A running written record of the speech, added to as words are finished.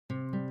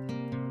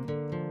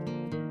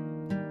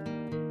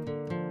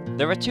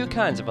There are two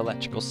kinds of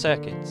electrical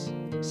circuits,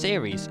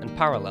 series and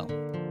parallel.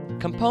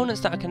 Components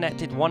that are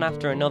connected one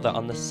after another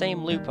on the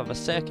same loop of a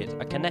circuit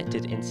are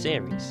connected in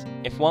series.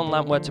 If one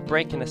lamp were to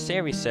break in a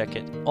series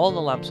circuit, all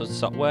the lamps would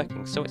stop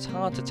working, so it's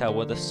hard to tell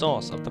where the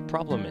source of the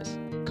problem is.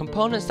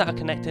 Components that are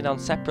connected on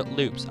separate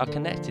loops are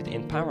connected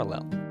in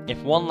parallel.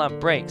 If one lamp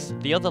breaks,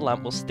 the other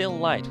lamp will still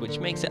light, which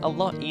makes it a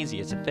lot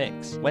easier to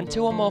fix. When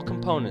two or more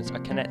components are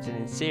connected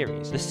in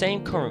series, the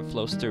same current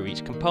flows through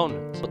each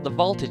component, but the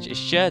voltage is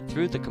shared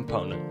through the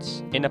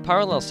components. In a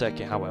parallel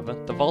circuit, however,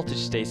 the voltage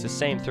stays the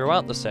same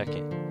throughout the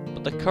circuit,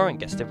 but the current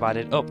gets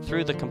divided up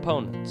through the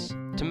components.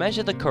 To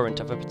measure the current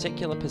of a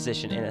particular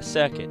position in a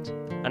circuit,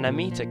 an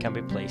ammeter can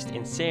be placed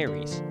in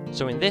series.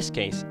 So in this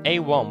case,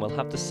 A1 will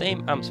have the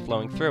same amps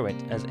flowing through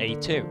it as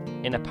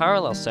A2. In a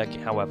parallel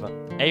circuit, however,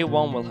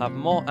 A1 will have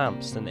more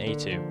amps than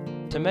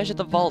A2. To measure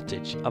the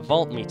voltage, a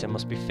voltmeter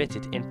must be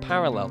fitted in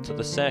parallel to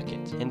the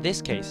circuit. In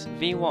this case,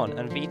 V1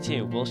 and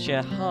V2 will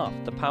share half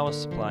the power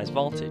supply's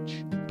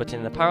voltage. But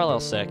in the parallel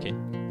circuit,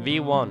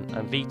 V1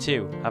 and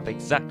V2 have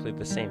exactly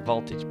the same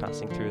voltage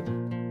passing through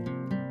them.